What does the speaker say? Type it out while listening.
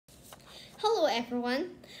Hello everyone!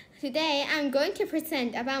 Today I'm going to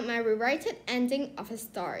present about my rewritten ending of a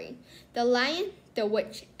story, The Lion, the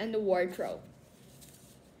Witch, and the Wardrobe.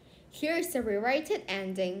 Here is the rewritten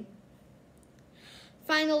ending.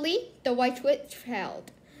 Finally, the White Witch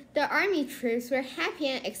failed. The army troops were happy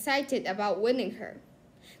and excited about winning her.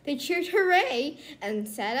 They cheered hooray and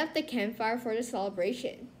set up the campfire for the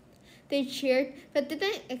celebration. They cheered but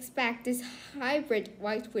didn't expect this hybrid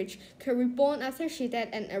White Witch could reborn after she died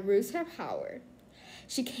and erase her power.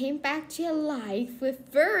 She came back to life with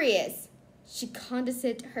furious. She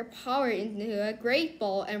condensed her power into a great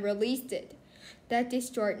ball and released it. That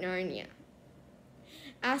destroyed Narnia.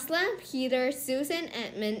 Aslan, Peter, Susan,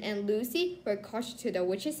 Edmund, and Lucy were caught to the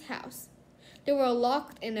witch's house. They were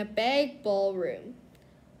locked in a big ballroom.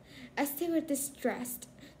 As they were distressed,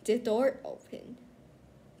 the door opened.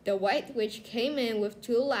 The White Witch came in with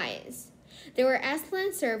 2 lions. They were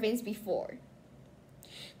Aslan's servants before.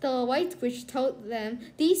 The White Witch told them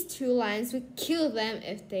these 2 lions would kill them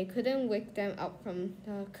if they couldn't wake them up from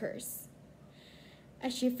the curse.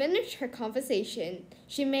 As she finished her conversation,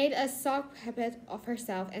 she made a sock puppet of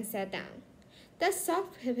herself and sat down. That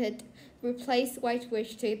sock puppet replaced White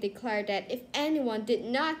Witch to declare that if anyone did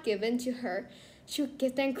not give in to her, she would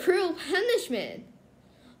give them cruel punishment.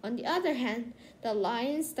 On the other hand, the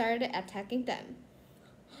lions started attacking them.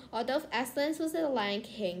 Although Aslan was the Lion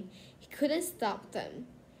King, he couldn't stop them.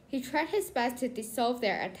 He tried his best to dissolve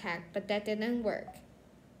their attack, but that didn't work.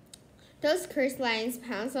 Those cursed lions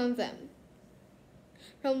pounced on them.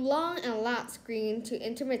 From long and loud screaming to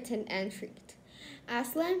intermittent and shrieked,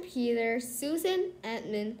 Aslan, Peter, Susan,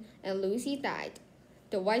 Edmund, and Lucy died.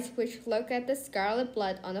 The White Witch looked at the scarlet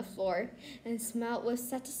blood on the floor and smiled with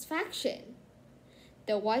satisfaction.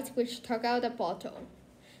 The White Witch took out a bottle.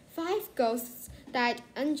 5 ghosts died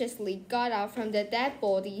unjustly, got out from the dead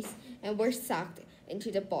bodies, and were sucked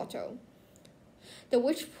into the bottle. The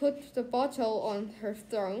witch put the bottle on her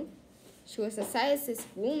throne. She was a sizeless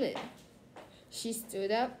woman. She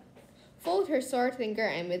stood up, folded her sword finger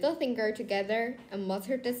and middle finger together, and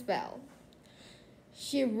muttered the spell.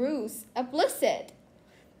 She roused a blizzard.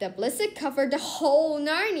 The blizzard covered the whole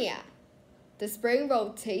Narnia. The spring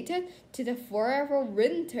rotated to the forever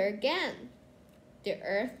winter again. The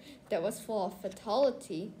earth that was full of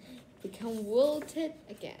fatality became wilted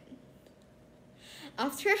again.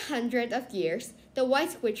 After 100 of years, the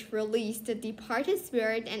White Witch released the departed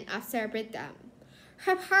spirit and absorbed them.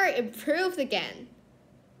 Her power improved again.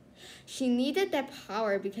 She needed that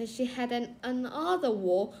power because she had an another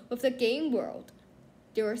wall with the game world.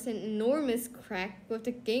 There was an enormous crack with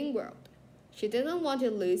the game world. She didn't want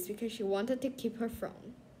to lose because she wanted to keep her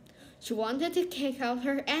throne. She wanted to kick out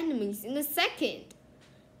her enemies in a second.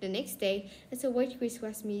 The next day, as the White Witch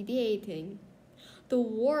was meditating, the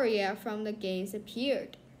warrior from the games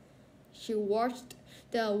appeared. She watched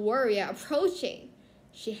the warrior approaching.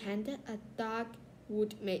 She handed a dark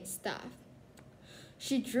wood-made staff.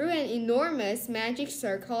 She drew an enormous magic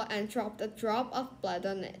circle and dropped a drop of blood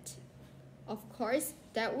on it. Of course,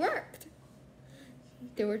 that worked.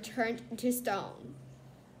 They were turned into stone.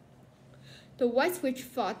 The White Witch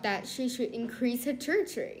thought that she should increase her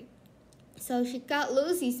territory. So she got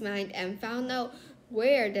Lucy's mind and found out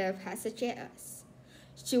where the passage is.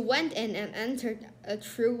 She went in and entered a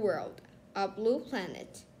true world, a blue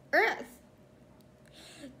planet, Earth.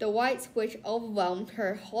 The White Witch overwhelmed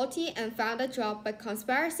her haughty and found a job by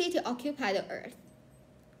conspiracy to occupy the Earth.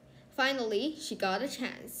 Finally, she got a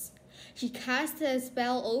chance. She cast a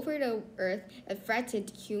spell over the earth and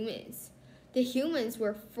threatened humans. The humans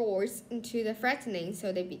were forced into the threatening,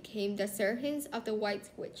 so they became the servants of the White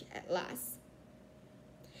Witch at last.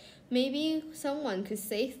 Maybe someone could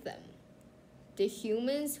save them. The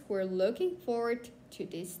humans were looking forward to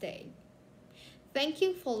this day. Thank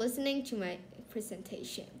you for listening to my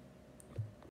presentation.